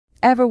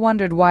Ever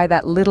wondered why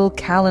that little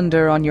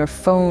calendar on your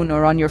phone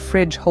or on your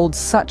fridge holds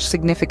such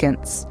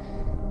significance?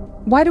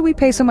 Why do we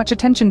pay so much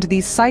attention to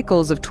these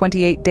cycles of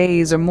 28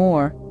 days or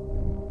more?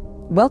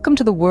 Welcome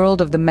to the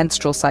world of the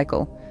menstrual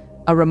cycle,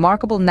 a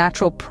remarkable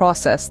natural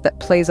process that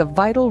plays a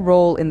vital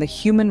role in the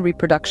human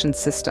reproduction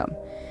system.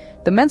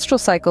 The menstrual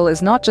cycle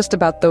is not just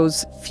about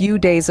those few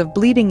days of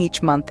bleeding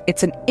each month,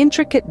 it's an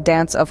intricate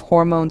dance of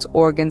hormones,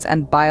 organs,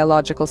 and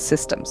biological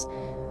systems.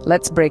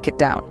 Let's break it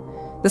down.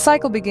 The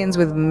cycle begins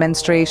with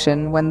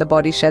menstruation, when the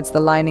body sheds the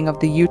lining of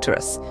the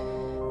uterus.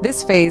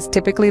 This phase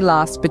typically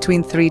lasts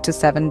between 3 to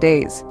 7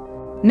 days.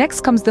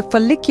 Next comes the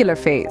follicular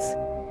phase.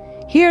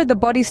 Here, the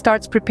body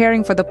starts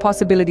preparing for the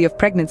possibility of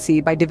pregnancy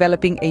by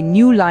developing a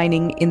new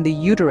lining in the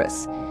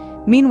uterus.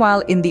 Meanwhile,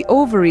 in the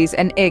ovaries,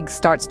 an egg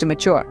starts to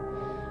mature.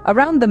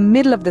 Around the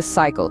middle of the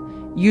cycle,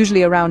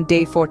 usually around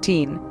day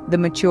 14, the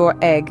mature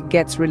egg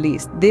gets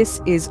released. This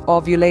is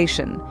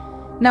ovulation.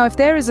 Now, if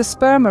there is a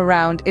sperm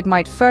around, it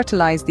might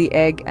fertilize the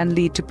egg and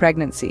lead to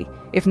pregnancy.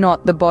 If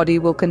not, the body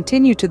will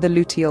continue to the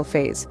luteal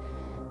phase.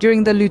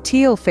 During the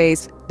luteal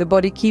phase, the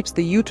body keeps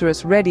the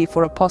uterus ready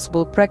for a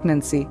possible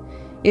pregnancy.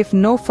 If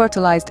no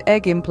fertilized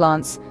egg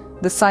implants,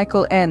 the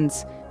cycle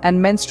ends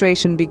and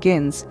menstruation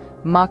begins,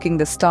 marking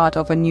the start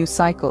of a new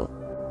cycle.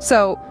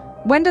 So,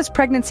 when does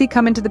pregnancy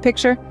come into the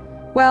picture?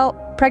 Well,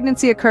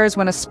 pregnancy occurs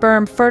when a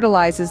sperm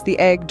fertilizes the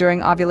egg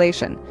during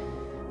ovulation.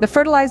 The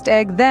fertilized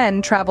egg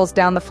then travels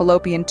down the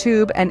fallopian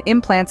tube and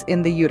implants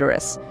in the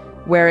uterus,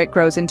 where it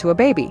grows into a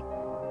baby.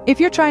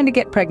 If you're trying to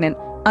get pregnant,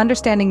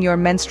 understanding your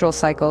menstrual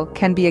cycle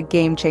can be a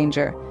game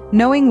changer.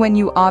 Knowing when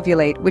you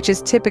ovulate, which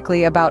is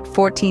typically about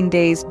 14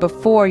 days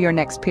before your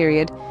next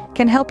period,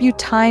 can help you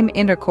time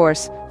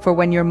intercourse for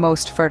when you're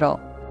most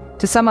fertile.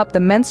 To sum up, the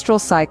menstrual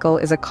cycle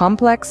is a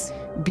complex,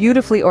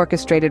 beautifully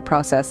orchestrated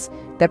process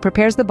that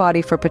prepares the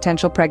body for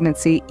potential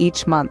pregnancy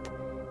each month.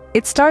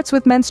 It starts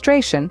with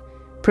menstruation,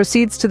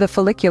 proceeds to the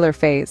follicular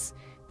phase,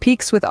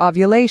 peaks with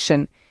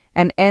ovulation,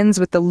 and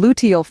ends with the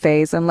luteal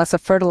phase unless a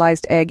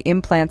fertilized egg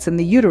implants in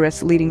the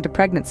uterus, leading to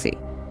pregnancy.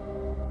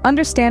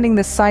 Understanding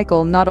this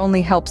cycle not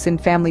only helps in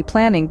family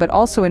planning but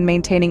also in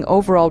maintaining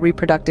overall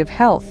reproductive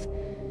health.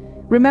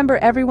 Remember,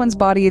 everyone's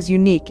body is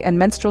unique and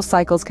menstrual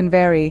cycles can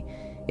vary.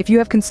 If you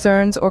have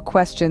concerns or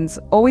questions,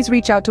 always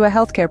reach out to a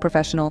healthcare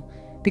professional,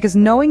 because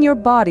knowing your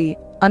body,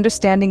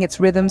 understanding its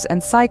rhythms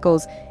and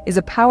cycles, is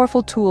a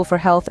powerful tool for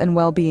health and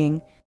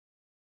well-being.